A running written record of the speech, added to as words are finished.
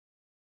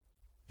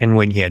And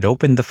when he had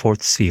opened the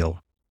fourth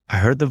seal, I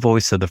heard the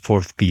voice of the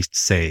fourth beast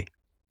say,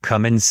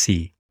 "Come and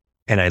see."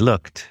 And I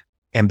looked,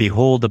 and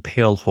behold, a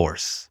pale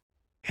horse,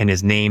 and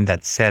his name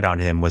that sat on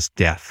him was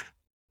Death,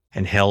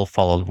 and hell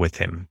followed with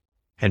him.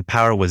 And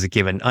power was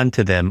given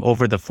unto them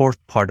over the fourth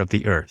part of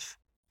the earth,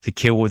 to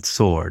kill with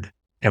sword,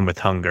 and with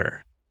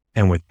hunger,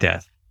 and with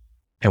death,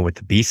 and with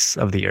the beasts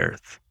of the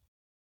earth.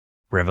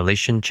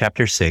 Revelation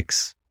chapter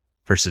 6,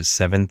 verses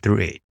 7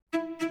 through 8.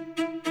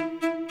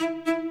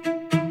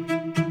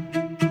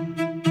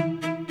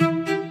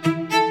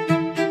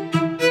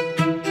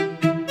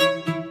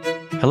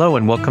 Hello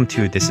and welcome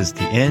to This Is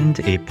the End,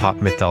 a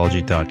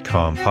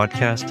PopMythology.com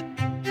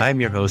podcast.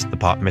 I'm your host, the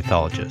Pop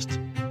Mythologist.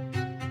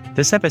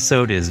 This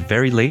episode is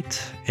very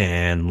late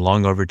and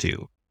long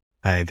overdue.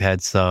 I've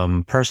had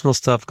some personal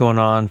stuff going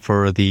on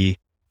for the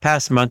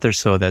past month or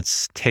so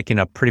that's taken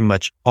up pretty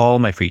much all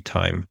my free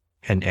time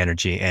and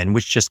energy, and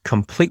which just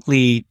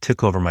completely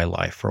took over my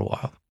life for a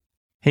while.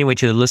 Anyway,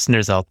 to the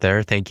listeners out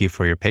there, thank you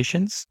for your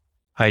patience.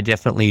 I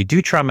definitely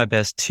do try my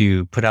best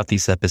to put out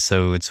these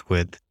episodes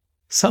with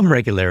some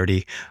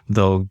regularity,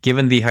 though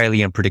given the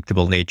highly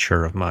unpredictable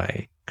nature of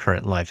my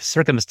current life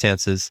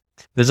circumstances,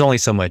 there's only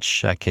so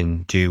much I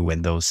can do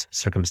when those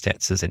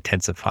circumstances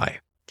intensify.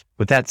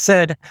 With that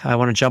said, I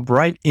want to jump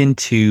right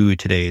into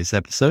today's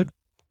episode.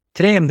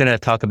 Today I'm going to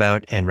talk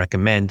about and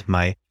recommend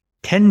my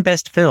 10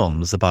 best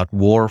films about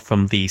war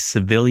from the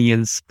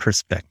civilian's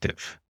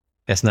perspective.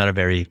 That's not a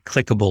very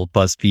clickable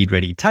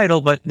BuzzFeed-ready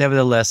title, but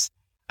nevertheless,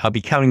 I'll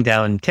be counting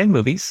down 10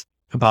 movies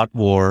about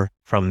war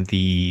from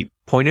the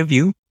point of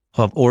view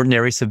of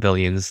ordinary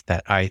civilians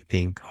that I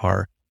think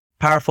are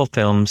powerful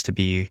films to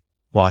be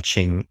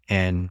watching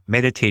and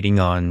meditating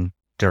on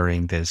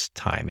during this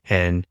time,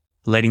 and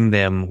letting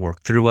them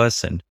work through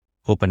us and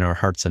open our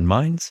hearts and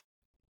minds,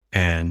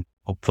 and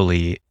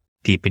hopefully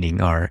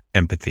deepening our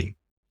empathy.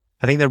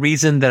 I think the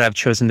reason that I've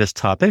chosen this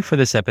topic for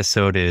this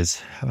episode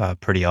is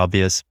pretty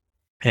obvious.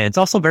 And it's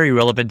also very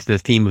relevant to the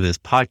theme of this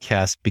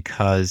podcast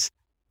because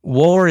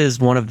war is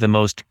one of the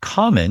most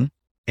common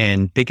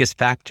and biggest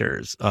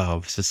factors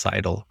of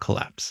societal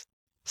collapse.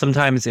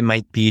 Sometimes it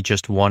might be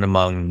just one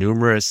among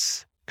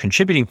numerous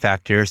contributing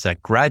factors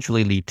that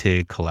gradually lead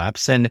to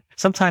collapse, and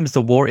sometimes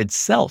the war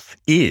itself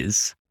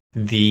is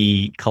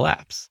the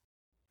collapse.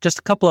 Just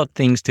a couple of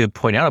things to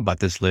point out about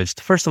this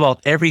list. First of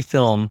all, every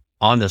film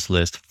on this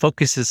list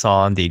focuses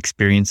on the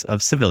experience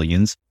of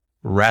civilians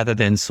rather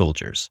than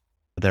soldiers.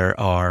 There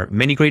are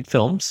many great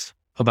films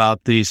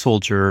about the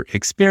soldier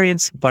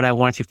experience, but I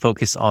want to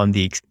focus on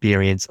the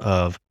experience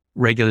of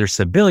regular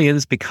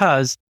civilians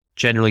because,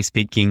 generally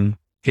speaking,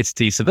 it's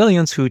the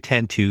civilians who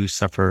tend to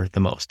suffer the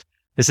most.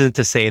 This isn't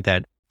to say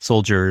that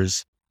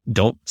soldiers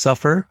don't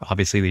suffer.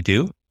 Obviously they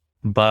do.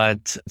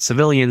 But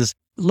civilians,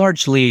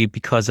 largely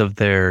because of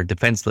their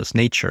defenseless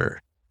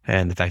nature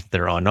and the fact that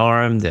they're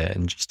unarmed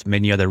and just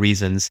many other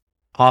reasons,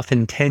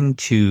 often tend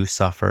to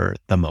suffer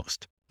the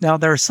most. Now,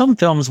 there are some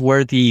films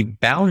where the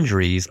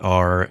boundaries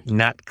are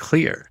not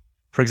clear.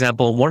 For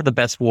example, one of the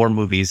best war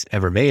movies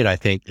ever made, I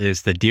think,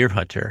 is The Deer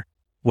Hunter,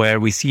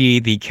 where we see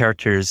the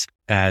characters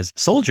as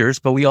soldiers,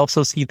 but we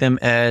also see them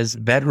as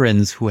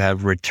veterans who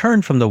have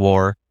returned from the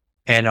war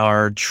and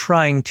are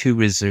trying to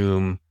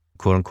resume,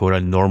 quote unquote, a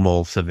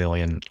normal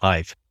civilian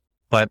life.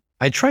 But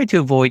I try to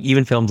avoid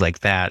even films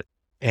like that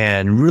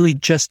and really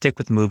just stick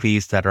with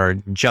movies that are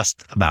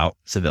just about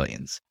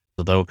civilians.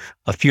 Although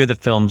a few of the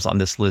films on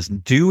this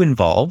list do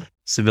involve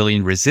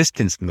civilian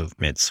resistance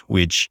movements,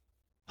 which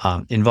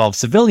involve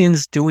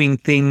civilians doing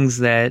things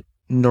that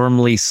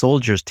normally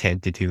soldiers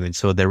tend to do. And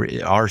so there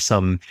are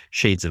some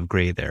shades of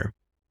gray there.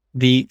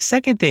 The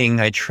second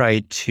thing I try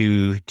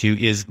to do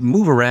is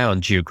move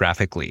around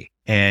geographically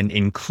and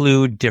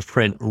include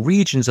different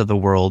regions of the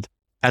world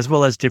as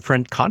well as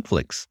different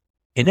conflicts.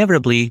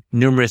 Inevitably,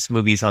 numerous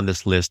movies on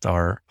this list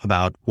are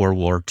about World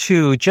War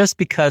II just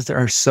because there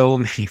are so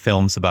many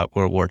films about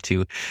World War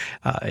II.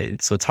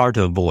 So it's hard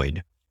to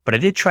avoid. But I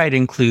did try to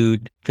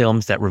include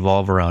films that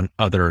revolve around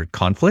other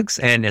conflicts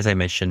and, as I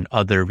mentioned,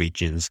 other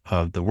regions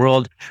of the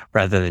world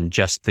rather than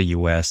just the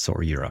US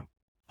or Europe.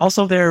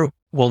 Also, there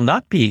will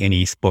not be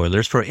any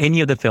spoilers for any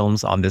of the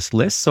films on this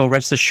list, so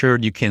rest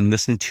assured you can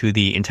listen to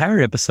the entire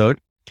episode.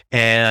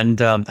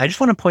 And I just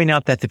want to point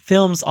out that the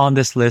films on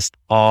this list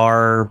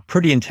are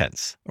pretty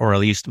intense, or at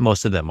least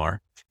most of them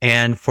are.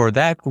 And for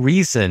that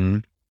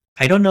reason,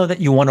 I don't know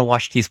that you want to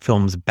watch these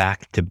films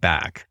back to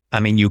back. I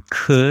mean, you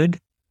could,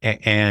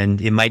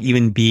 and it might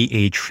even be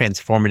a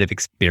transformative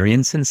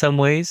experience in some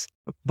ways.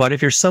 But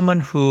if you're someone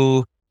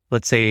who,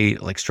 let's say,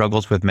 like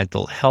struggles with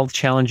mental health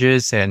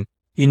challenges, and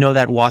you know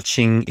that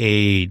watching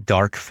a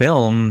dark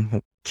film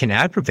can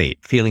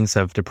aggravate feelings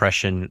of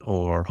depression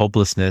or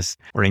hopelessness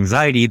or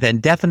anxiety, then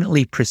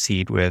definitely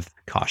proceed with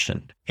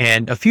caution.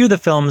 And a few of the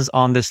films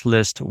on this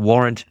list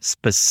warrant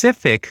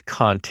specific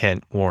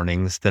content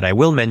warnings that I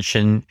will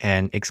mention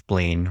and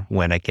explain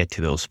when I get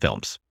to those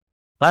films.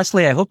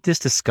 Lastly, I hope this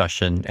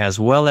discussion, as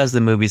well as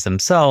the movies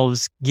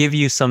themselves, give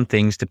you some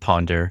things to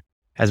ponder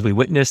as we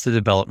witness the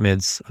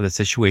developments of the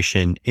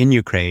situation in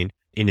Ukraine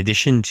in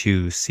addition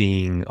to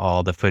seeing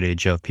all the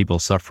footage of people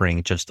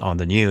suffering just on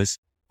the news,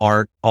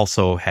 art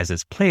also has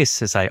its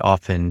place, as I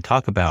often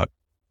talk about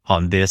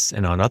on this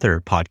and on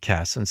other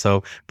podcasts. And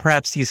so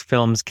perhaps these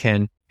films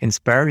can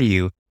inspire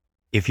you,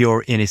 if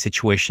you're in a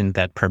situation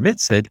that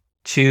permits it,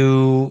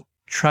 to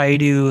try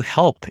to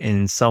help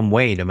in some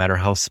way, no matter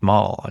how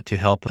small, to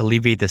help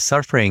alleviate the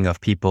suffering of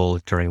people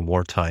during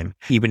wartime,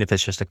 even if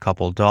it's just a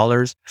couple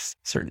dollars,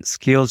 certain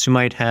skills you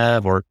might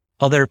have, or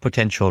other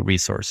potential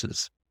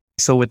resources.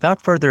 So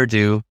without further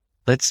ado,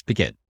 let's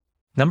begin.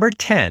 Number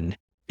 10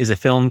 is a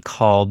film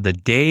called The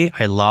Day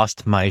I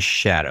Lost My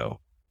Shadow,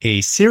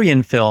 a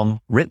Syrian film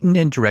written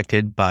and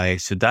directed by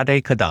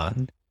Sudaday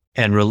Kadan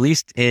and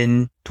released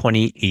in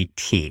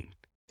 2018.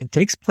 It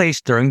takes place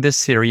during the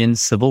Syrian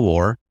civil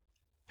war,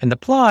 and the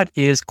plot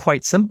is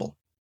quite simple.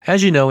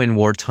 As you know, in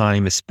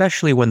wartime,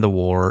 especially when the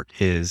war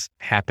is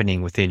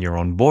happening within your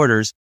own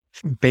borders,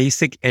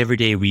 basic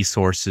everyday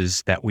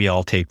resources that we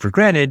all take for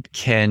granted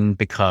can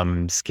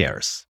become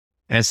scarce.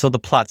 And so the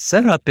plot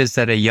setup is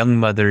that a young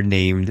mother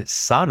named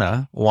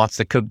Sana wants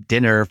to cook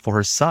dinner for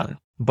her son,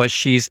 but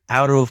she's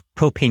out of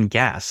propane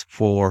gas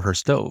for her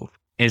stove.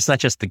 And it's not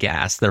just the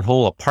gas. Their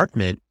whole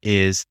apartment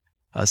is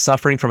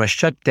suffering from a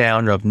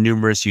shutdown of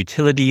numerous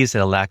utilities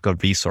and a lack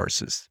of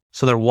resources.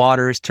 So their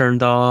water is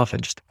turned off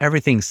and just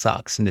everything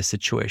sucks in this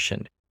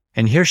situation.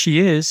 And here she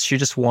is. She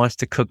just wants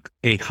to cook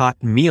a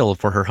hot meal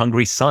for her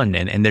hungry son,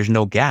 and there's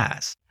no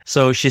gas.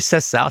 So she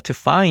sets out to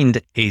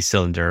find a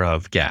cylinder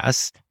of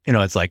gas.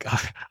 It's like,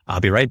 I'll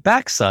be right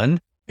back, son.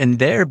 And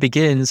there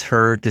begins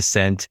her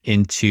descent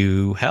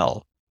into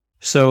hell.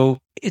 So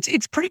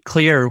it's pretty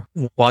clear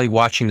while you're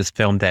watching this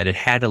film that it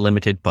had a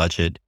limited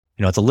budget.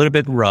 It's a little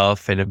bit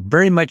rough, and it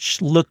very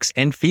much looks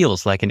and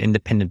feels like an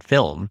independent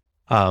film.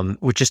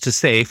 Which is to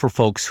say, for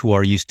folks who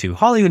are used to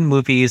Hollywood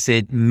movies,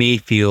 it may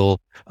feel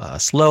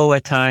slow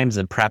at times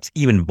and perhaps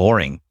even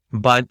boring.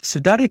 But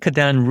Sudaday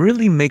Kadan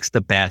really makes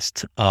the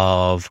best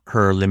of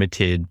her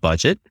limited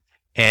budget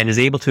and is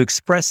able to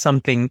express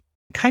something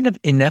kind of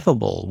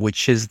ineffable,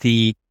 which is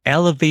the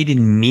elevated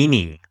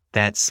meaning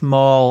that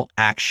small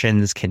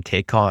actions can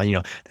take on.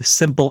 The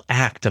simple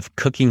act of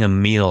cooking a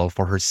meal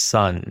for her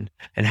son,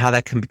 and how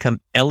that can become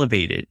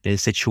elevated in a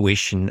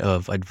situation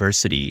of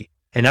adversity.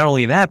 And not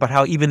only that, but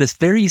how even this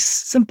very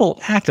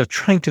simple act of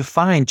trying to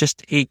find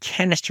just a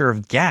canister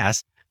of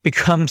gas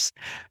becomes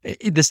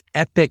this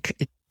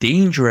epic,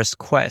 dangerous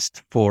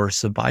quest for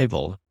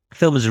survival. The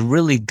film is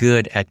really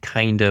good at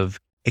kind of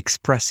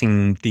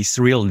expressing the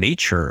surreal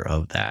nature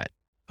of that.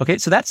 Okay,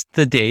 so that's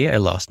The Day I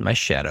Lost My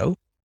Shadow.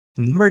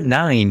 Number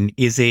 9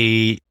 is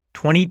a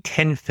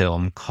 2010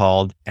 film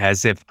called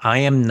As If I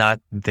Am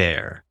Not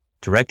There,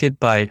 directed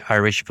by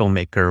Irish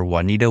filmmaker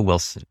Juanita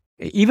Wilson.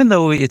 Even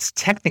though it's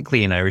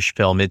technically an Irish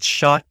film, it's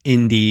shot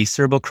in the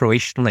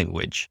Serbo-Croatian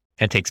language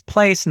and takes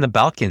place in the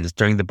Balkans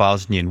during the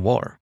Bosnian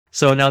War.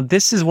 So now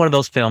this is one of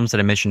those films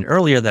that I mentioned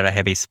earlier that I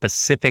have a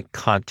specific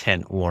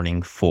content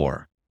warning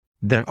for.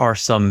 There are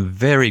some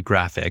very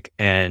graphic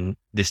and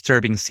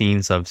disturbing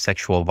scenes of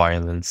sexual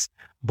violence,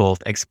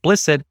 both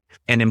explicit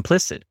and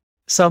implicit.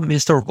 Some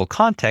historical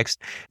context,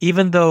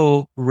 even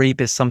though rape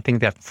is something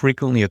that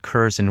frequently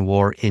occurs in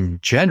war in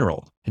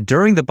general.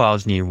 During the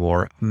Bosnian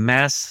War,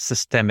 mass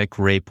systemic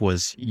rape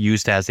was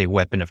used as a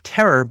weapon of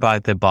terror by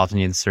the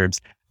Bosnian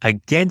Serbs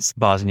against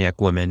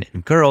Bosniak women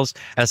and girls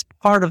as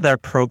part of their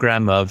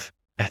program of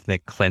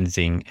ethnic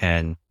cleansing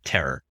and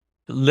terror.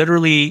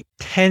 Literally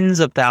tens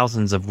of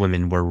thousands of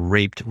women were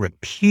raped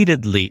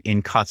repeatedly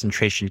in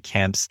concentration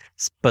camps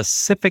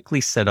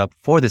specifically set up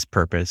for this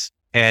purpose.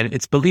 And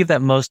it's believed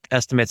that most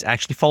estimates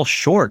actually fall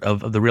short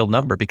of the real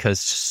number because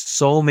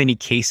so many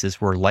cases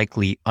were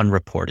likely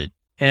unreported.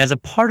 And as a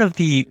part of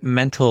the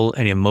mental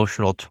and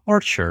emotional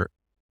torture,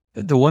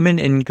 the women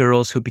and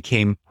girls who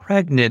became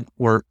pregnant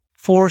were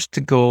forced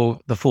to go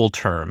the full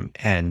term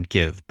and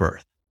give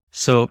birth.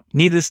 So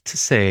needless to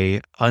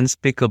say,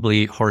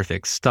 unspeakably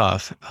horrific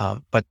stuff.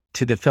 But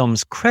to the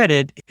film's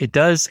credit, it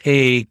does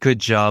a good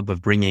job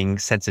of bringing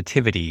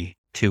sensitivity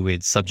to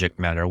its subject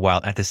matter,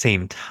 while at the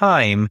same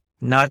time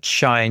not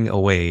shying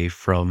away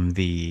from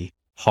the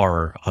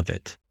horror of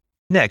it.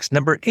 Next,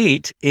 number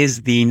 8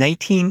 is the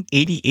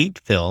 1988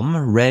 film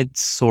Red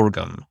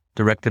Sorghum,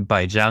 directed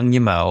by Zhang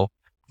Yimou,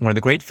 one of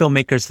the great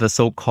filmmakers of the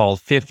so-called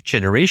fifth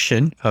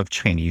generation of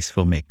Chinese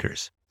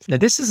filmmakers. Now,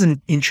 this is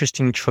an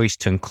interesting choice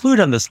to include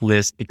on this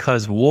list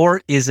because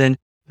war isn't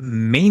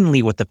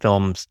mainly what the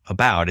film's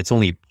about. It's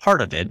only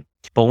part of it.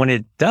 But when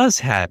it does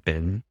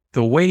happen,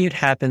 the way it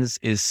happens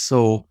is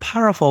so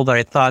powerful that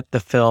I thought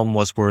the film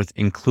was worth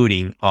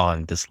including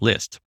on this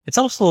list. It's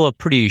also a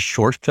pretty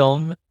short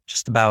film,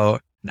 just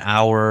about an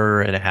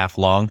hour and a half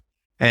long.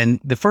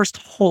 And the first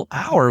whole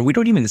hour, we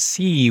don't even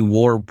see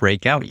war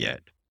break out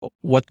yet.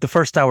 What the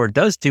first hour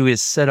does do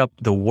is set up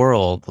the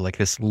world, like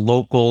this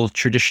local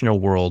traditional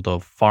world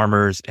of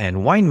farmers and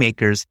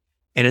winemakers.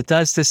 And it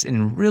does this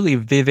in really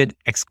vivid,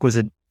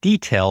 exquisite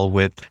detail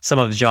with some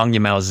of Zhang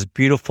Yimou's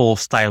beautiful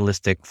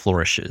stylistic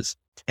flourishes.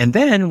 And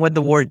then when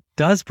the war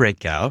does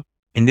break out,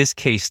 in this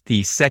case,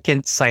 the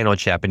Second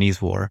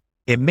Sino-Japanese War,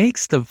 it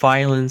makes the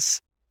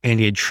violence and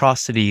the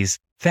atrocities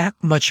that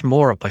much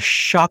more of a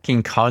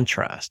shocking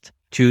contrast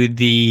to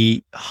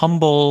the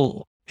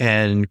humble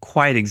and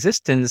quiet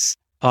existence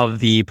of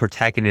the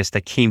protagonist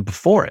that came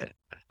before it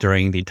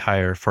during the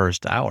entire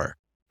first hour.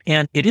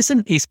 And it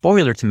isn't a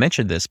spoiler to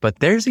mention this, but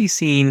there's a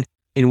scene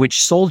in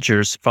which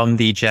soldiers from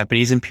the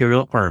Japanese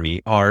Imperial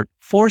Army are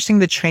forcing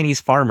the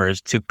Chinese farmers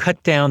to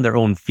cut down their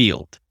own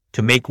field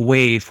to make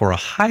way for a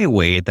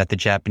highway that the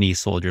Japanese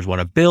soldiers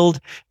want to build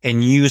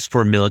and use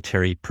for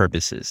military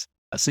purposes.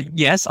 So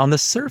yes, on the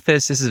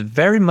surface, this is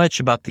very much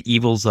about the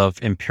evils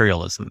of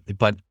imperialism.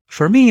 But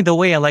for me, the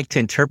way I like to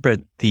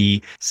interpret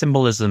the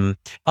symbolism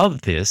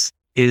of this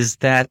is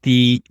that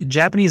the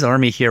Japanese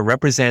army here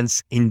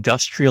represents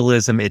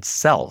industrialism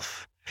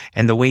itself,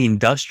 and the way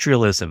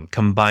industrialism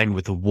combined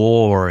with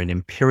war and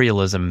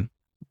imperialism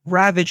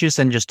ravages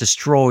and just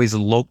destroys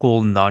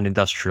local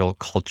non-industrial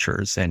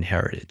cultures and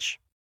heritage.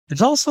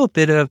 There's also a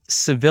bit of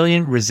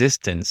civilian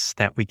resistance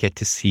that we get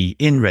to see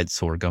in Red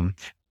Sorghum,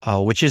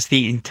 which is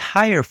the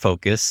entire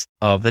focus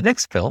of the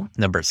next film,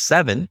 number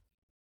 7,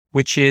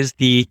 which is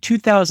the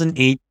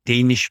 2008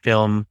 Danish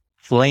film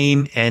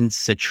Flame and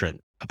Citron,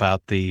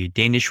 about the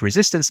Danish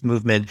resistance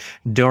movement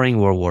during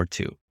World War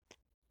II.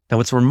 Now,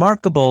 what's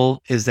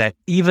remarkable is that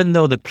even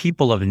though the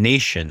people of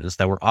nations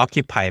that were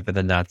occupied by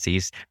the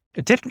Nazis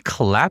didn't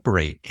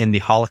collaborate in the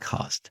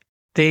Holocaust,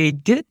 they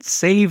didn't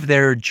save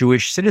their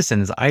Jewish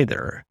citizens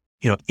either.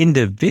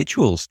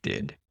 Individuals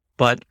did,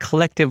 but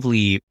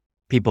collectively,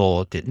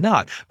 people did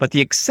not. But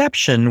the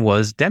exception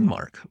was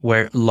Denmark,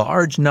 where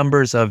large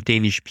numbers of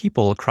Danish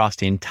people across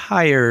the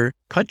entire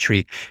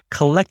country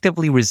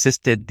collectively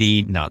resisted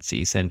the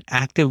Nazis and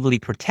actively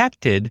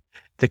protected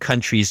the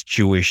country's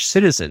Jewish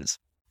citizens.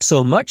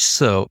 So much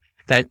so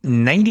that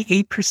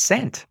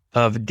 98%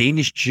 of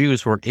Danish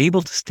Jews were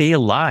able to stay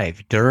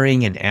alive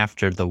during and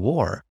after the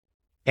war.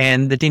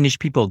 And the Danish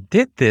people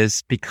did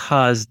this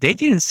because they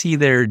didn't see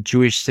their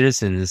Jewish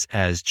citizens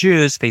as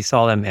Jews, they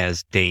saw them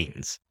as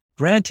Danes.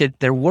 Granted,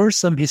 there were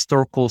some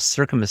historical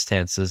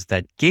circumstances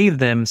that gave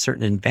them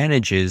certain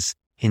advantages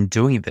in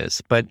doing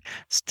this, but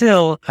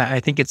still,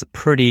 I think it's a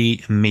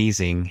pretty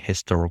amazing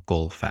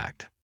historical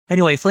fact.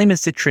 Anyway, Flame and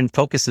Citron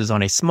focuses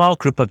on a small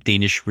group of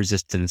Danish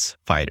resistance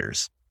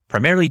fighters,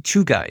 primarily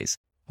 2 guys,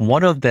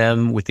 one of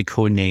them with the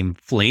codename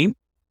Flame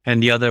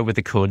and the other with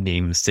the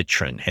codename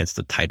Citron, hence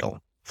the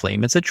title,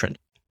 Flame and Citron.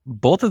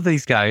 Both of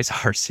these guys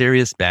are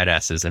serious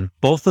badasses, and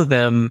both of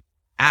them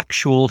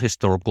actual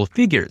historical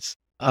figures.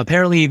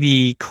 Apparently,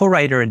 the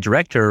co-writer and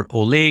director,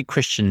 Ole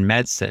Christian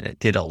Madsen,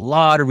 did a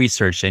lot of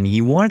research, and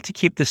he wanted to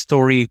keep the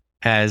story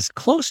as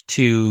close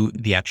to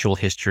the actual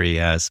history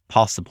as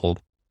possible.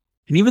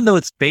 And even though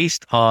it's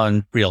based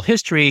on real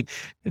history,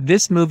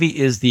 this movie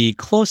is the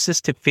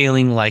closest to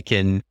feeling like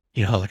a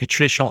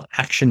traditional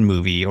action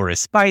movie or a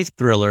spy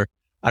thriller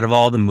out of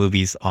all the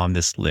movies on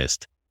this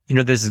list.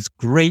 There's this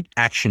great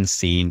action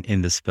scene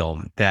in this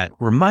film that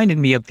reminded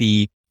me of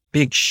the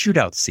big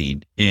shootout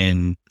scene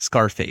in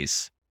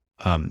Scarface.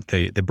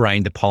 The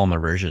Brian De Palma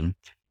version.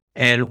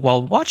 And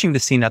while watching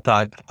the scene, I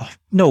thought, oh,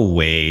 no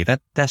way,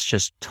 that's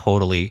just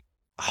totally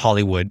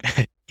Hollywood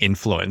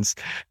influence.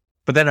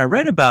 But then I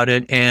read about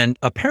it, and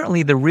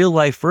apparently the real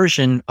life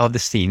version of the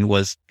scene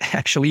was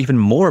actually even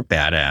more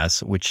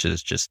badass, which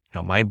is just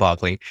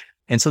mind-boggling.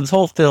 And so this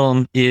whole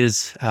film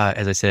is,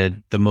 as I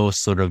said, the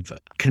most sort of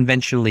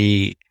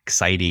conventionally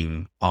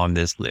exciting on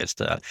this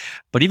list.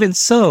 But even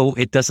so,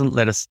 it doesn't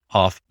let us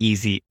off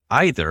easy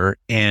either.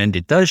 And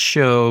it does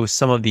show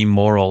some of the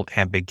moral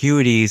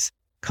ambiguities,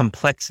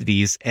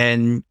 complexities,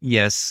 and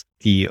yes,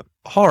 the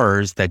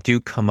horrors that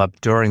do come up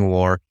during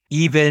war,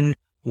 even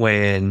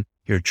when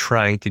you're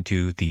trying to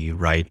do the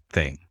right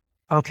thing.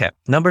 Okay,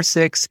 number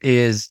 6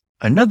 is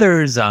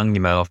another Zhang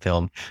Yimou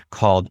film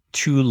called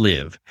To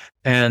Live.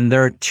 And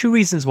there are 2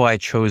 reasons why I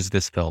chose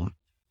this film.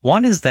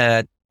 One is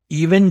that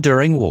even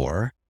during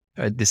war,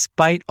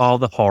 despite all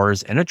the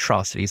horrors and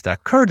atrocities that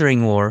occur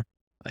during war,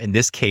 in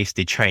this case,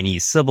 the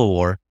Chinese Civil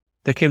War,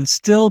 there can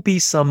still be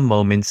some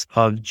moments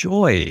of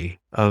joy,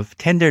 of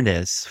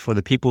tenderness for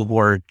the people who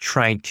are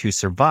trying to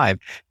survive.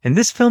 And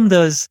this film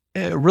does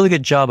a really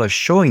good job of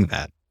showing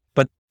that.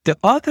 But the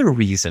other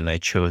reason I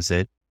chose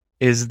it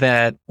is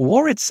that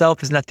war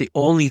itself is not the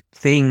only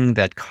thing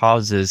that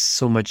causes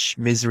so much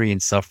misery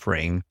and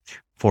suffering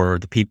for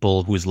the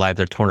people whose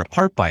lives are torn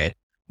apart by it.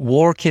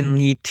 War can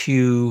lead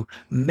to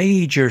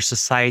major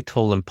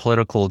societal and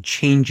political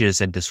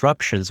changes and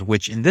disruptions,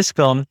 which in this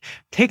film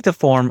take the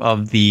form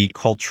of the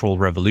Cultural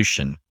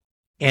Revolution.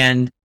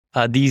 And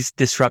these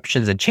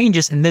disruptions and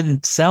changes in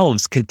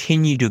themselves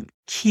continue to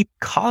keep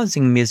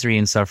causing misery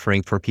and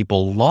suffering for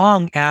people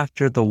long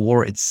after the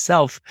war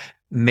itself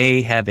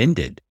may have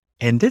ended.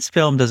 And this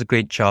film does a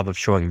great job of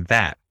showing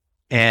that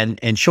and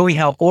showing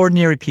how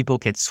ordinary people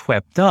get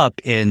swept up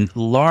in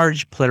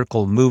large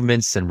political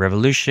movements and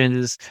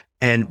revolutions.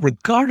 And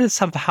regardless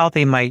of how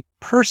they might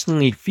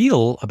personally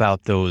feel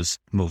about those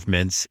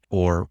movements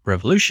or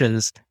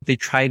revolutions, they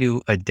try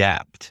to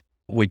adapt,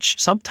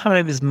 which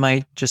sometimes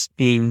might just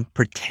mean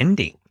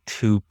pretending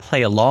to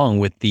play along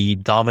with the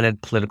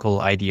dominant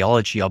political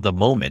ideology of the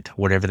moment,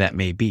 whatever that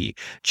may be,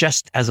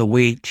 just as a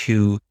way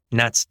to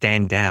not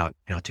stand out,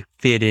 to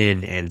fit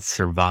in and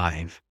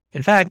survive.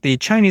 In fact, the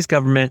Chinese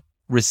government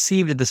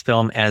received this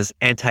film as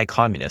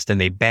anti-communist,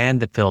 and they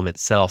banned the film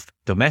itself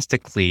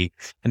domestically.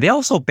 And they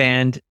also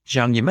banned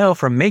Zhang Yimou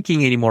from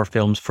making any more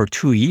films for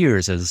 2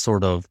 years as a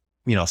sort of,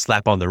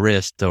 slap on the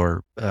wrist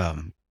or,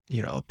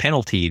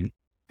 penalty.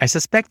 I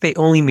suspect they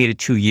only made it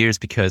 2 years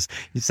because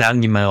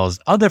Zhang Yimou's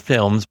other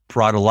films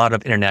brought a lot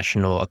of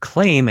international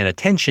acclaim and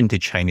attention to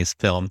Chinese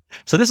film.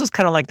 So this was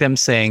kind of like them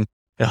saying,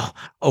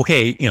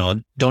 okay,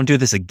 don't do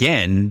this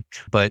again,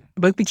 but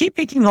we keep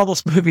making all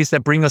those movies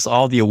that bring us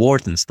all the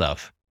awards and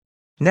stuff.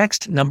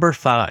 Next, number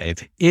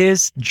 5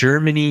 is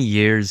Germany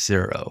Year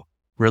Zero,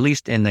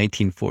 released in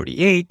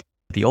 1948,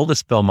 the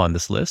oldest film on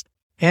this list,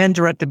 and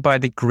directed by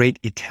the great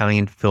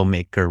Italian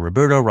filmmaker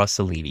Roberto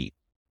Rossellini.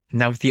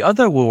 Now, with the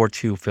other World War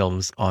II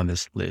films on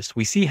this list,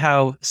 we see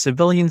how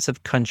civilians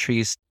of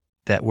countries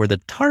that were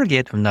the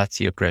target of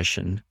Nazi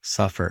aggression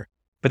suffer.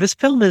 But this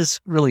film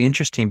is really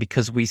interesting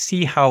because we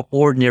see how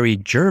ordinary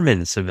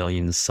German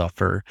civilians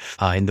suffer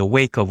in the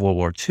wake of World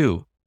War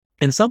II.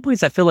 In some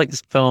ways, I feel like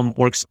this film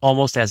works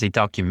almost as a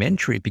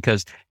documentary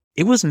because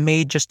it was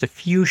made just a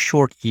few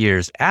short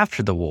years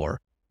after the war.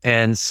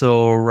 And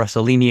so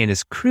Rossellini and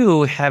his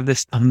crew have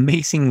this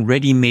amazing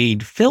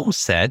ready-made film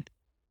set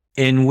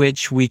in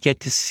which we get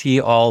to see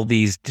all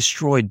these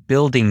destroyed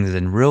buildings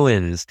and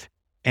ruins.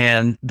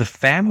 And the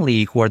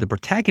family who are the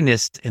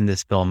protagonists in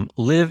this film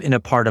live in a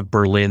part of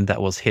Berlin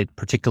that was hit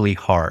particularly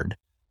hard.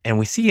 And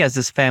we see as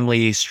this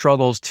family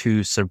struggles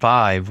to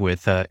survive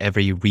with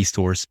every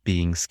resource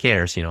being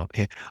scarce,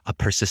 a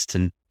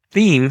persistent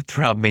theme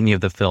throughout many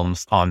of the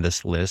films on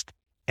this list.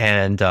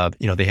 And,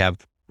 they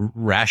have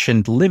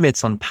rationed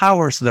limits on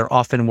power, so they're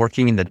often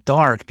working in the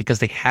dark because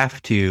they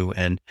have to.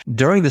 And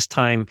during this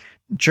time,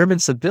 German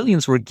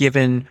civilians were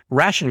given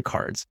ration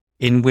cards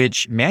in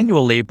which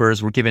manual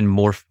laborers were given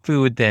more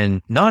food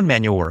than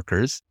non-manual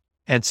workers.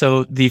 And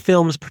so the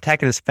film's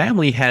protagonist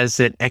family has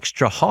it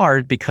extra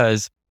hard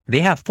because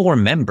they have 4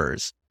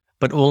 members,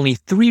 but only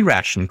 3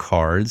 ration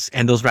cards,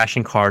 and those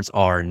ration cards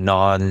are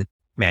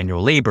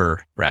non-manual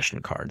labor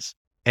ration cards.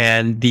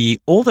 And the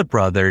older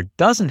brother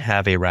doesn't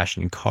have a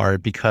ration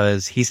card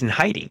because he's in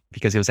hiding,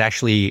 because he was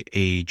actually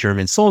a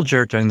German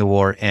soldier during the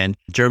war, and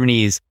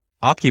Germany is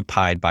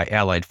occupied by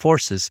Allied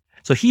forces.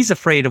 So he's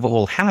afraid of what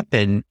will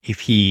happen if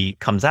he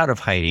comes out of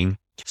hiding.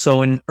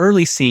 So in an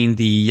early scene,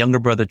 the younger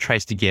brother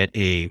tries to get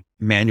a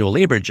manual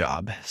labor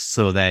job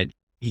so that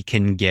he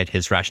can get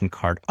his ration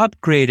card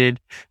upgraded,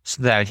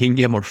 so that he can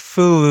get more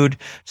food,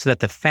 so that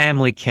the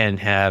family can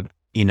have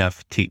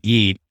enough to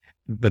eat.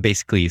 But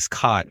basically he's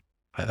caught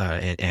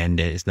and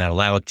is not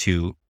allowed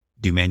to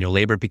do manual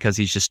labor because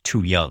he's just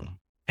too young.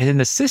 And then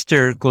the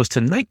sister goes to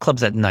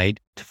nightclubs at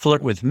night to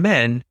flirt with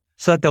men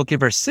so that they'll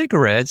give her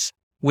cigarettes,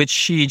 which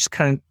she just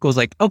kind of goes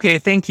like, okay,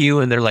 thank you.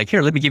 And they're like,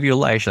 here, let me give you a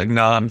light. She's like,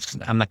 no,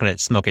 I'm not going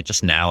to smoke it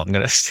just now. I'm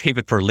going to save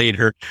it for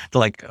later. They're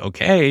like,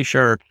 okay,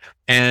 sure.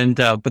 And,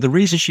 but the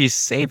reason she's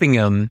saving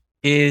them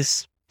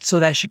is so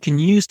that she can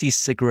use these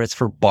cigarettes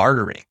for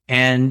bartering.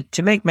 And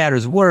to make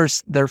matters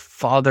worse, their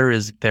father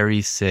is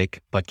very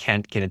sick, but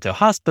can't get into a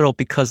hospital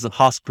because the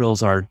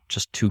hospitals are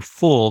just too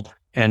full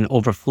and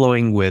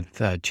overflowing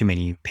with too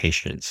many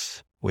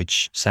patients,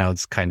 which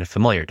sounds kind of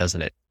familiar,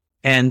 doesn't it?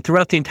 And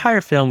throughout the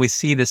entire film, we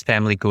see this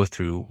family go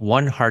through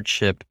one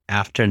hardship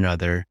after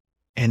another.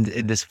 And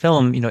in this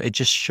film, it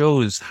just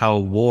shows how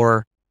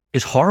war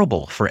is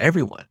horrible for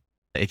everyone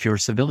if you're a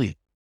civilian.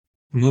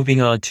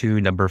 Moving on to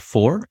number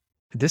 4.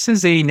 This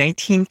is a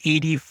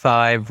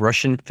 1985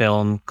 Russian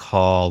film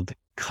called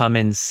Come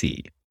and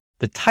See.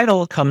 The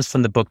title comes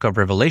from the book of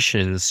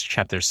Revelations,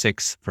 chapter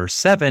 6, verse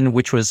 7,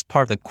 which was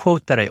part of the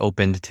quote that I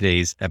opened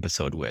today's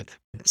episode with.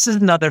 This is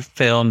another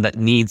film that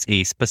needs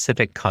a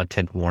specific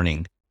content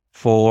warning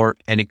for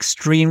an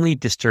extremely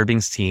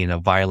disturbing scene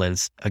of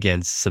violence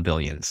against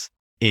civilians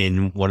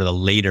in one of the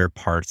later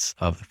parts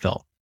of the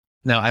film.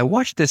 Now, I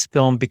watched this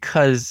film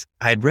because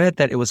I'd read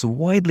that it was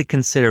widely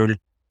considered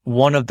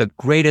one of the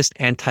greatest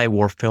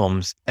anti-war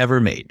films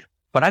ever made.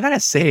 But I gotta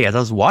say, as I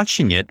was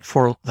watching it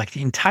for like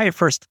the entire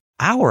first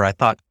hour, I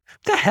thought,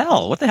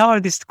 what the hell are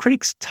these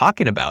critics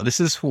talking about? This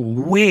is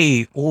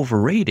way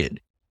overrated.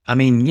 I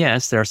mean,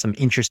 yes, there are some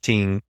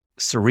interesting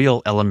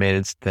surreal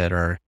elements that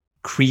are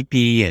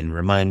creepy and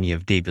remind me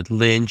of David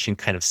Lynch and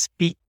kind of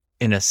speak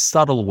in a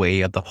subtle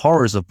way of the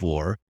horrors of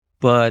war.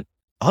 But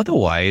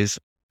otherwise,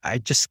 I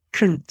just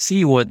couldn't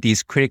see what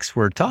these critics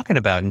were talking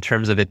about in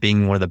terms of it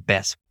being one of the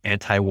best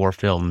anti-war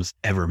films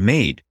ever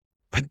made.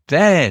 But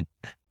then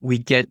we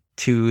get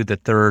to the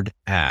third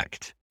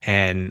act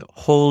and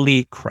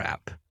holy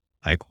crap,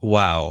 like,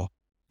 wow,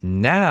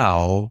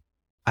 now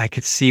I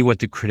could see what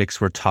the critics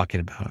were talking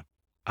about.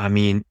 I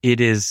mean,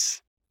 it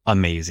is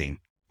amazing,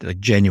 like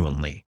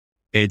genuinely.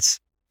 It's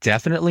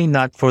definitely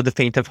not for the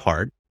faint of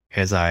heart,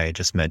 as I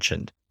just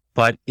mentioned.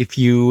 But if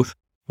you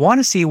want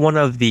to see one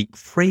of the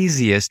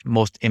craziest,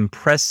 most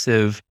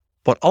impressive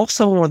but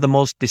also one of the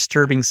most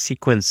disturbing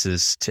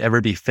sequences to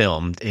ever be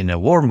filmed in a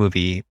war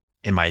movie,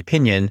 in my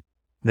opinion,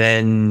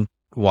 then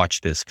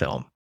watch this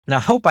film. And I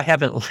hope I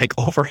haven't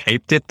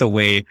overhyped it the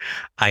way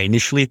I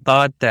initially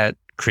thought that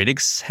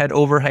critics had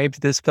overhyped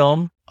this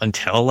film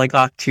until I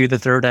got to the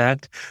third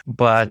act.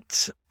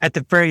 But at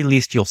the very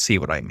least, you'll see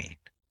what I mean.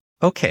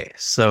 Okay,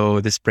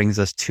 so this brings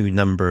us to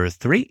number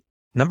 3.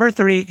 Number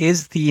 3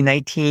 is the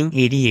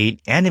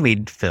 1988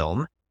 animated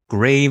film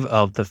Grave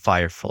of the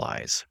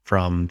Fireflies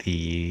from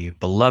the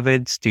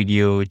beloved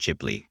Studio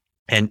Ghibli.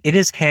 And it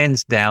is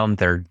hands down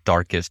their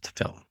darkest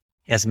film.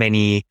 As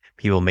many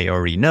people may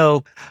already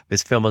know,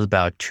 this film is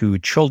about 2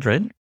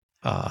 children,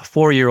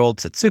 4-year-old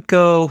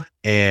Setsuko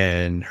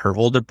and her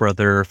older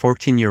brother,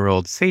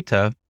 14-year-old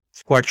Seita,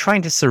 who are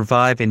trying to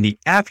survive in the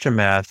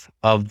aftermath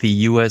of the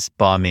U.S.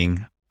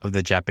 bombing of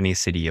the Japanese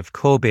city of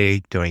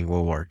Kobe during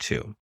World War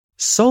II.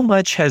 So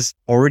much has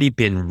already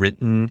been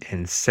written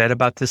and said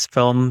about this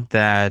film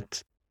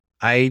that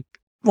I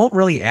won't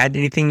really add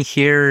anything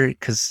here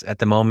because at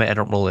the moment I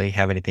don't really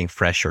have anything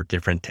fresh or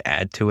different to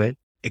add to it,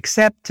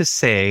 except to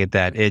say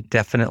that it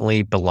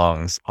definitely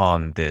belongs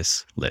on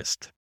this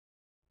list.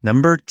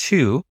 Number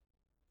 2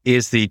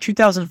 is the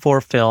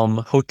 2004 film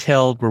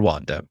Hotel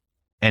Rwanda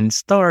and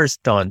stars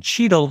Don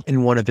Cheadle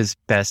in one of his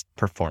best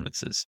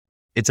performances.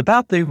 It's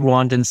about the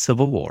Rwandan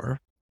Civil War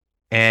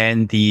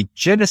and the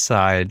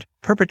genocide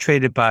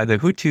perpetrated by the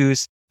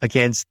Hutus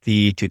against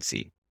the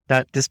Tutsi.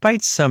 Now,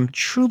 despite some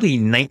truly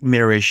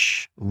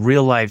nightmarish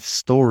real-life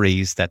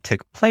stories that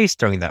took place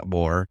during that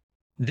war,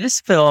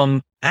 this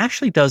film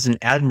actually does an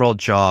admirable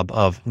job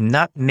of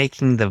not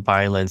making the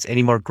violence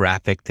any more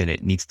graphic than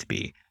it needs to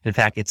be. In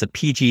fact, it's a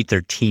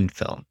PG-13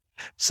 film.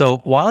 So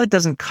while it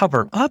doesn't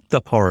cover up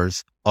the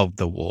horrors of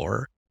the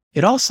war,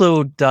 it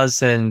also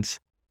doesn't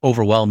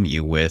overwhelm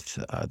you with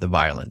the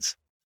violence.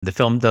 The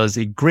film does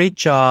a great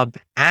job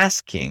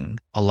asking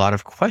a lot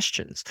of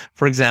questions.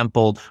 For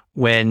example,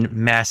 when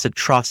mass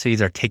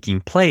atrocities are taking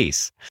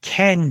place,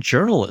 can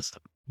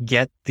journalism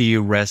get the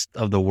rest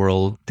of the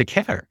world to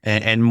care?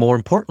 And more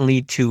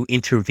importantly, to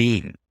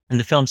intervene?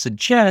 And the film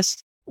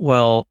suggests,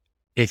 well,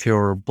 if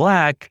you're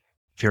Black,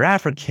 if you're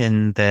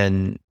African,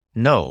 then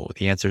no,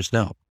 the answer is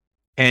no.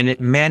 And it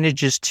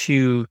manages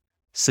to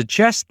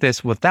suggest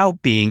this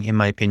without being, in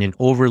my opinion,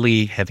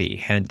 overly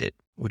heavy-handed,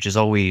 which is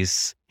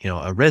always,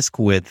 a risk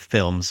with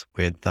films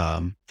with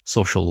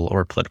social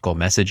or political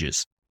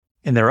messages.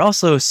 And there are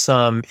also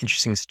some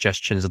interesting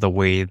suggestions of the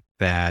way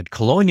that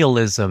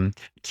colonialism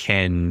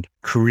can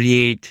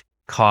create,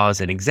 cause,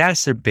 and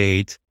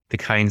exacerbate the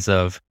kinds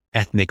of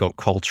ethnic or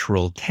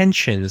cultural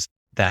tensions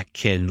that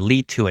can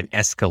lead to and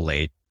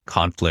escalate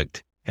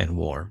conflict and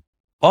war.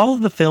 All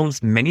of the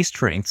film's many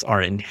strengths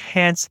are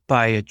enhanced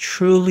by a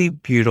truly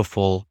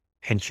beautiful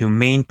and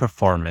humane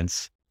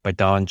performance by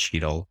Don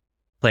Cheadle,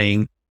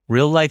 playing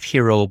real-life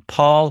hero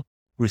Paul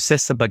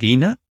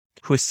Rusesabagina,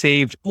 who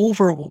saved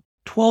over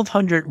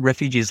 1,200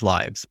 refugees'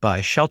 lives by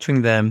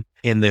sheltering them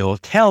in the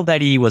hotel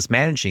that he was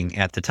managing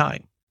at the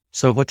time.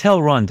 So Hotel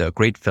Rwanda,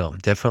 great film.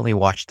 Definitely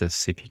watch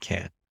this if you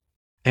can.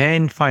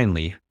 And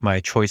finally, my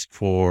choice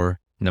for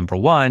number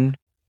 1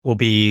 will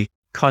be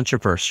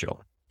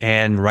controversial,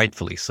 and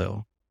rightfully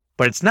so.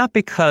 But it's not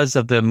because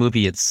of the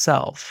movie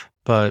itself,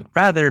 but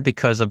rather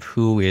because of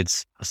who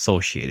it's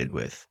associated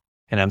with.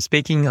 And I'm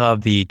speaking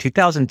of the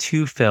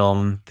 2002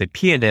 film, The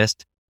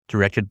Pianist,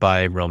 directed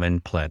by Roman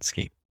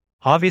Polanski.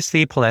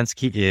 Obviously,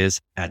 Polanski is,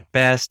 at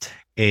best,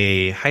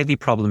 a highly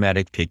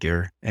problematic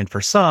figure, and for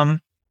some,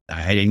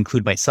 I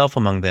include myself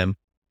among them,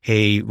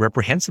 a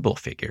reprehensible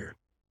figure.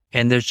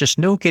 And there's just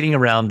no getting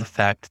around the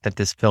fact that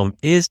this film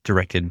is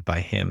directed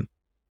by him.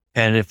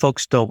 And if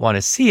folks don't want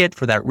to see it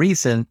for that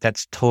reason,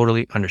 that's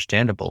totally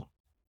understandable.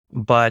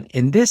 But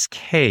in this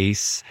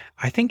case,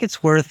 I think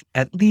it's worth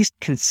at least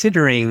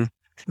considering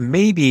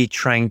maybe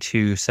trying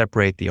to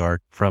separate the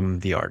art from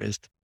the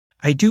artist.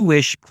 I do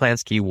wish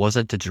Polanski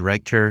wasn't the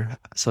director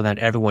so that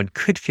everyone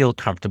could feel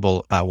comfortable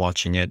about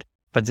watching it.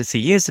 But since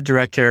he is the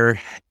director,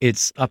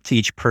 it's up to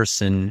each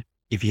person,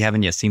 if you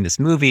haven't yet seen this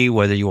movie,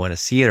 whether you want to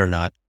see it or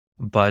not.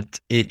 But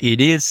it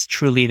is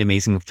truly an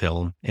amazing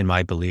film, in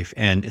my belief,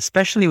 and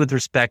especially with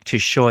respect to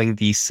showing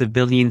the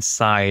civilian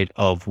side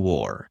of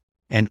war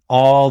and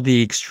all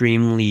the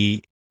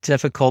extremely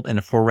difficult and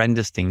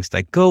horrendous things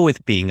that go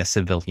with being a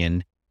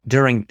civilian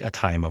during a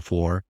time of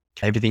war.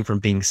 Everything from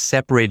being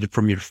separated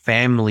from your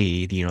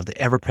family, the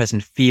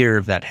ever-present fear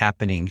of that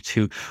happening,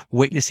 to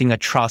witnessing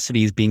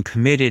atrocities being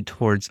committed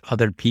towards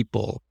other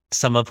people,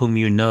 some of whom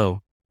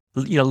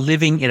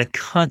living in a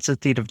constant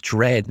state of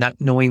dread, not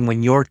knowing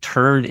when your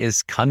turn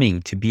is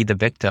coming to be the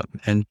victim,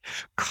 and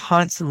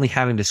constantly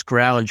having to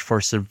scrounge for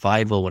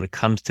survival when it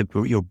comes to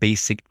your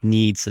basic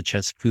needs, such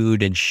as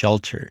food and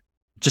shelter.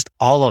 Just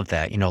all of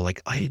that,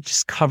 I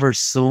just cover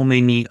so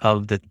many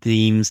of the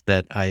themes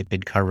that I've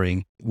been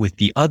covering with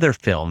the other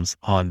films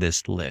on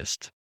this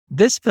list.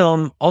 This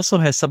film also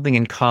has something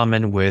in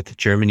common with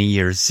Germany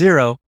Year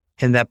Zero,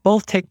 in that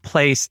both take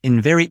place in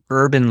very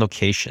urban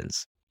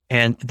locations.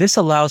 And this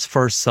allows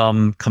for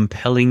some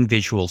compelling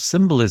visual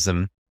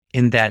symbolism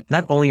in that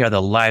not only are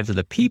the lives of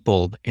the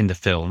people in the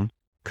film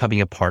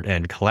coming apart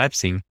and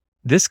collapsing,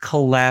 this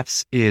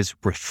collapse is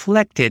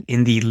reflected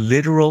in the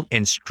literal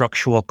and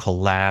structural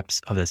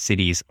collapse of the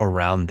cities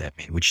around them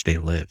in which they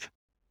live.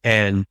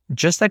 And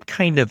just that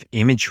kind of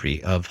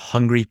imagery of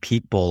hungry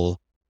people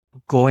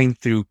going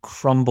through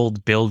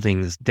crumbled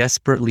buildings,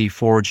 desperately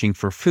foraging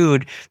for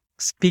food,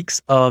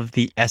 speaks of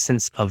the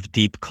essence of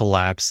deep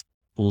collapse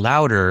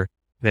louder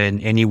than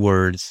any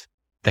words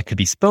that could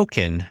be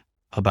spoken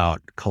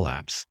about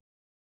collapse.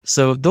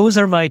 So those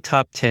are my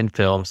top 10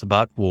 films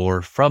about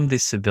war from the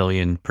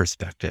civilian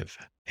perspective.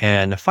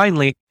 And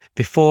finally,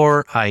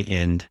 before I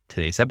end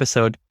today's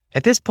episode,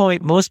 at this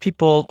point, most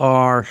people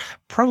are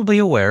probably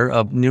aware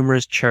of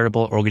numerous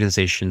charitable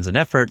organizations and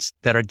efforts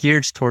that are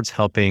geared towards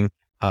helping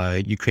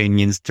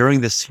Ukrainians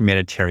during this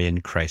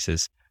humanitarian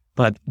crisis.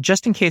 But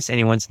just in case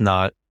anyone's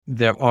not,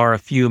 there are a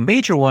few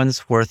major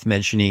ones worth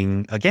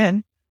mentioning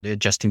again,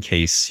 just in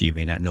case you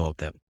may not know of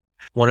them.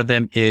 One of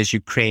them is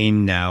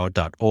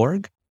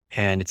ukrainenow.org,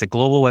 and it's a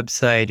global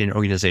website and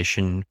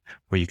organization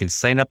where you can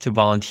sign up to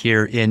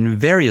volunteer in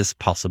various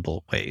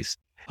possible ways.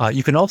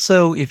 You can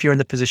also, if you're in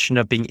the position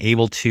of being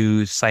able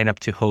to, sign up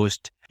to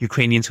host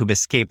Ukrainians who've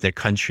escaped their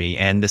country.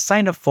 And the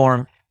sign-up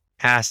form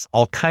asks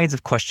all kinds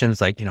of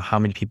questions like, how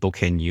many people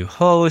can you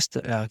host?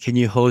 Can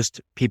you host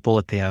people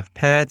if they have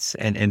pets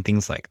and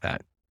things like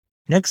that?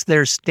 Next,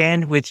 there's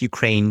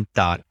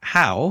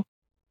standwithukraine.how,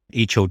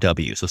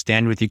 H-O-W. So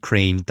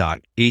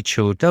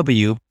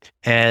standwithukraine.how.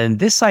 And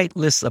this site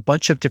lists a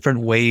bunch of different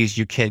ways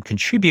you can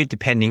contribute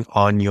depending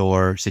on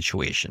your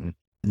situation.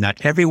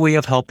 Not every way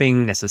of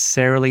helping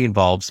necessarily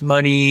involves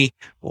money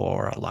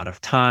or a lot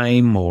of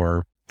time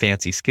or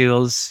fancy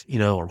skills,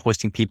 or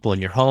hosting people in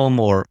your home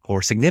or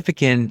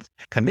significant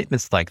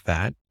commitments like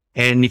that.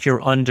 And if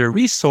you're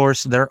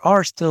under-resourced, there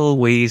are still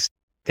ways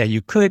that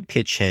you could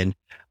pitch in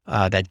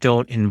that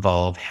don't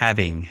involve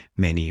having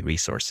many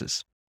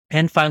resources.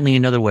 And finally,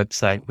 another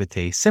website with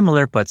a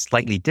similar but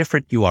slightly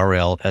different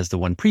URL as the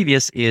one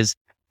previous is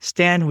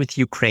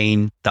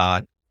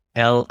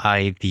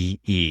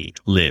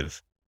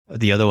standwithukraine.live.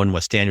 The other one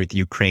was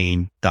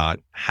standwithukraine.how,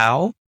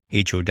 How.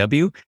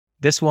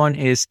 This one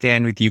is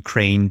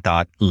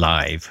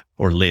standwithukraine.live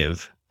or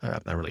live. I'm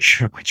not really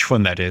sure which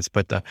one that is,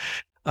 but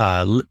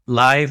live,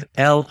 Live.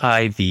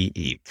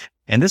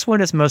 And this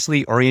one is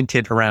mostly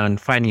oriented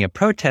around finding a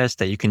protest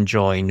that you can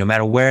join no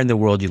matter where in the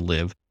world you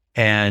live.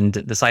 And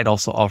the site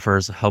also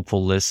offers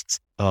helpful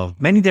lists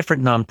of many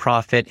different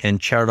nonprofit and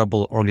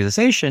charitable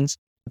organizations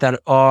that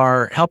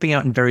are helping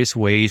out in various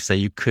ways that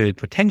you could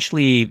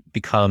potentially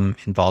become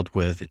involved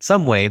with in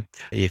some way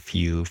if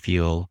you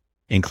feel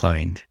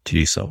inclined to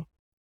do so.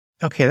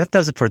 Okay, that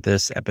does it for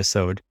this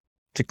episode.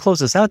 To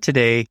close us out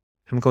today,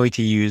 I'm going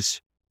to use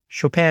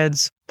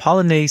Chopin's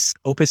Polonaise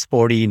Opus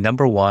 40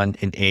 number 1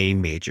 in A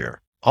major,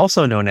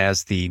 also known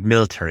as the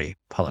military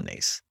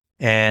Polonaise.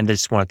 And I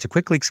just wanted to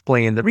quickly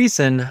explain the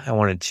reason I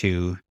wanted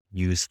to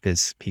use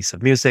this piece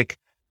of music.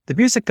 The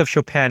music of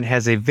Chopin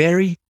has a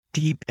very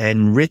deep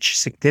and rich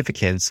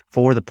significance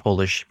for the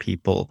Polish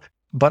people,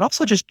 but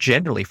also just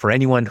generally for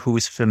anyone who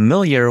is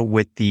familiar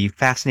with the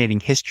fascinating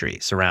history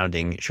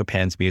surrounding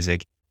Chopin's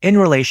music in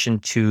relation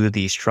to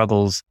the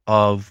struggles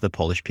of the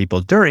Polish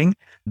people during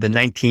the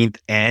 19th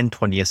and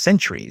 20th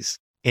centuries.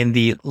 In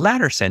the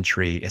latter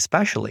century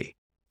especially,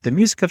 the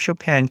music of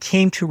Chopin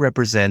came to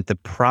represent the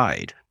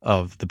pride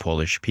of the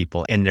Polish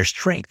people and their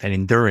strength and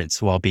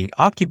endurance while being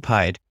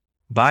occupied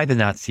by the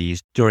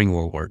Nazis during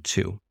World War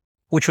II,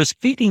 which was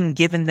fitting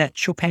given that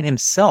Chopin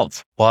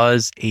himself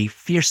was a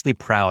fiercely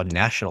proud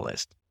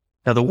nationalist.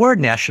 Now, the word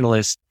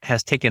nationalist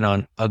has taken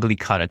on ugly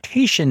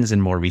connotations in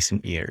more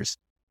recent years,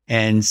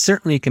 and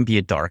certainly can be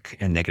a dark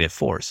and negative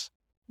force.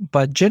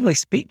 But generally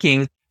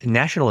speaking,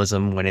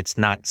 nationalism, when it's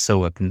not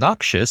so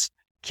obnoxious,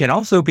 can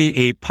also be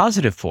a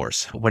positive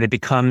force when it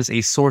becomes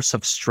a source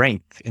of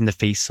strength in the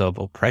face of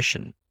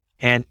oppression.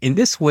 And in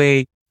this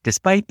way,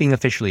 despite being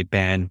officially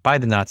banned by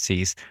the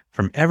Nazis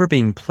from ever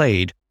being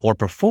played or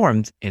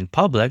performed in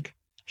public,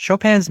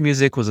 Chopin's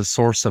music was a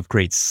source of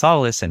great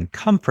solace and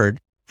comfort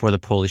for the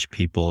Polish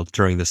people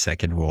during the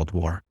Second World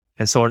War.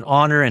 And so in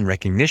honor and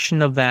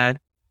recognition of that,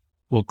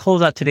 we'll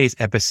close out today's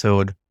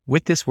episode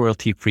with this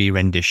royalty-free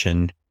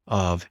rendition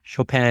of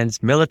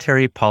Chopin's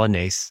Military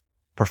Polonaise,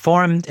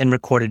 performed and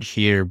recorded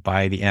here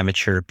by the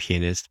amateur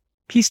pianist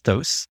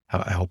Pistos.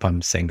 I hope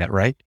I'm saying that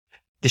right.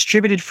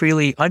 Distributed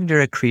freely under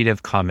a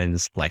Creative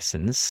Commons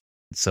license.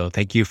 So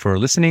thank you for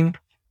listening.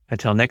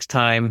 Until next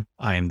time,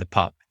 I am the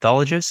Pop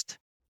Mythologist,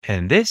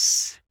 and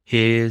this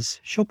is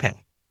Chopin.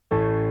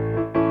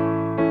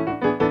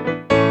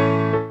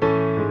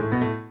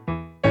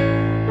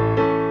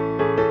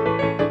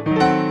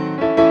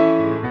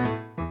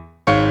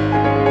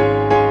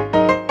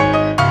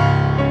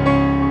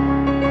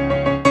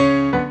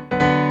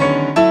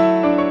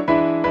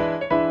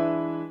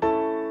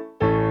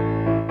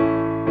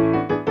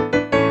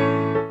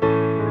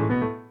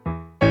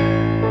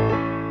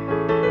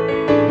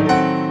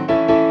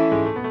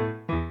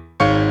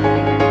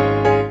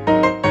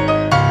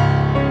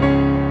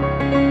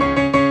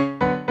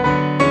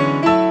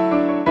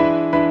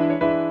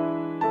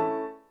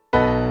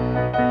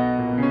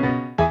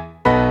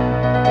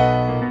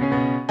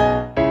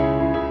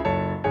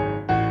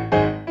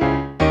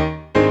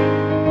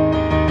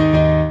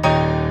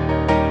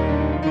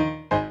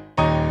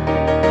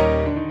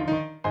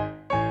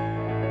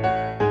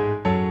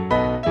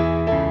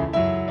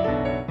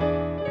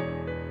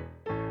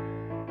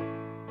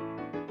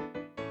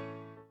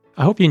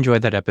 I hope you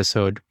enjoyed that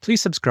episode.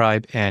 Please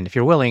subscribe, and if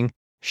you're willing,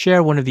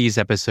 share one of these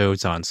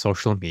episodes on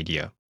social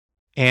media.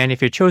 And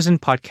if your chosen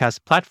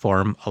podcast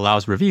platform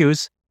allows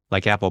reviews,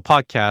 like Apple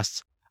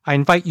Podcasts, I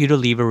invite you to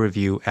leave a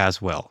review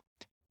as well.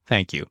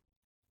 Thank you.